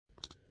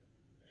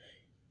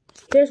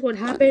Here's what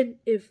happened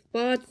if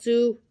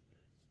Fahad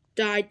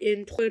died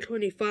in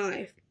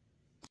 2025.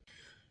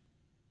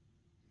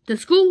 The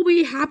school will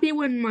be happy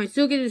when my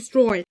zoo gets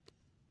destroyed.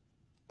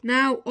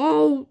 Now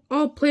all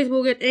players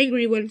will get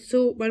angry when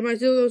my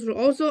zoo goes through.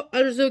 Also,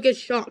 other zoo gets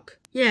shocked.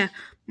 Yeah,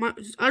 my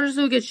other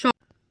zoo gets shocked.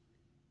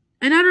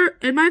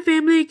 And my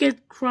family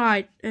gets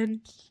cried and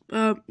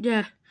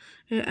yeah,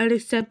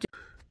 unaccepted.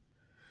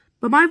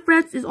 But my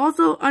friends is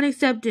also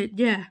unaccepted.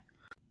 Yeah.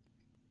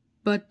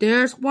 But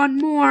there's one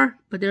more.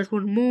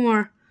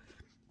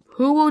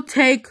 Who will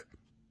take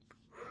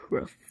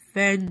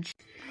revenge?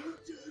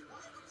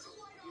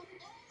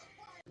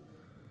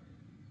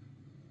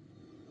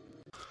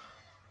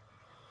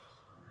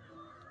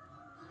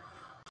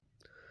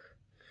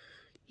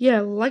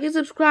 Yeah, like and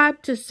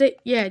subscribe to say,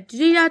 yeah, did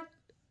you not?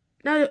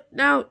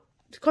 Now,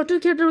 the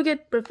cartoon character will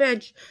get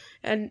revenge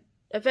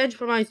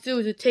for my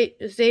zoo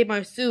to save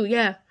my zoo.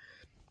 Yeah,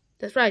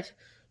 that's right.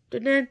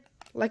 And then,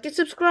 like and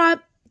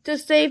subscribe to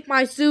save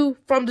my zoo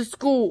from the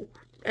school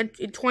in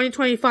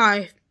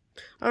 2025.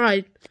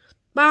 Alright,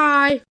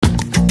 bye.